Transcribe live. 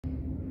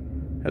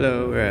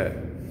Hello, we're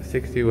at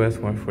 60 West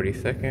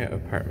 142nd,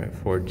 apartment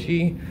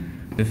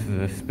 4G. This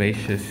is a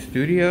spacious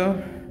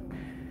studio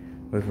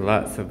with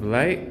lots of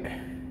light.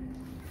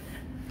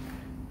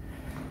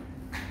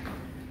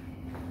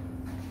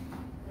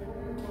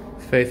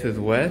 This faces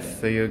west,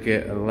 so you'll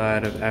get a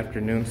lot of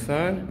afternoon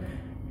sun.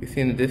 You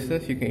see in the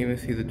distance, you can even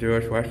see the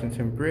George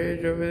Washington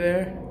Bridge over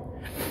there.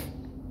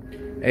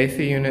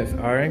 AC units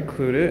are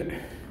included,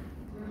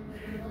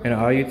 and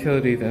all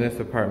utilities in this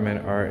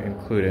apartment are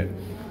included.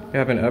 You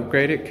have an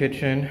upgraded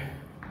kitchen,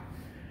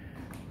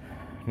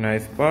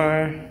 nice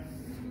bar.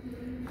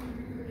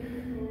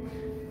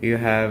 You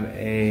have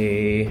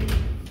a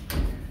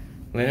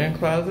linen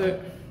closet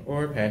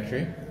or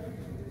pantry.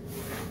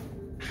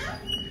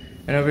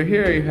 And over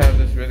here you have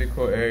this really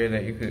cool area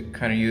that you could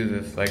kind of use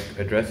as like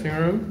a dressing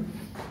room.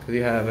 Because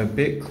you have a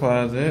big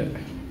closet,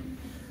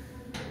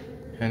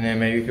 and then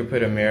maybe you could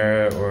put a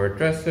mirror or a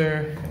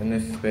dresser in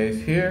this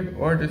space here,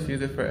 or just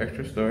use it for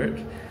extra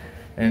storage.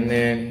 And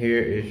then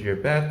here is your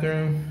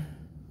bathroom.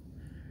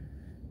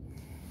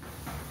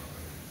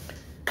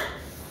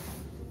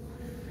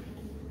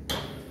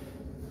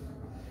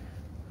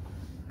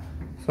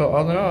 So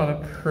all in all,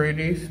 a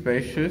pretty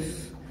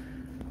spacious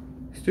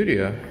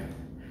studio.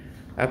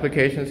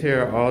 Applications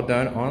here are all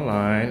done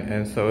online,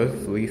 and so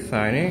is lease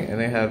signing, and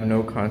they have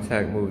no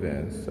contact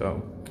move-ins.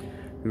 So if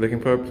you're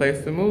looking for a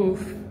place to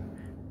move,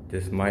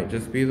 this might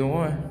just be the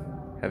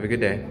one. Have a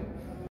good day.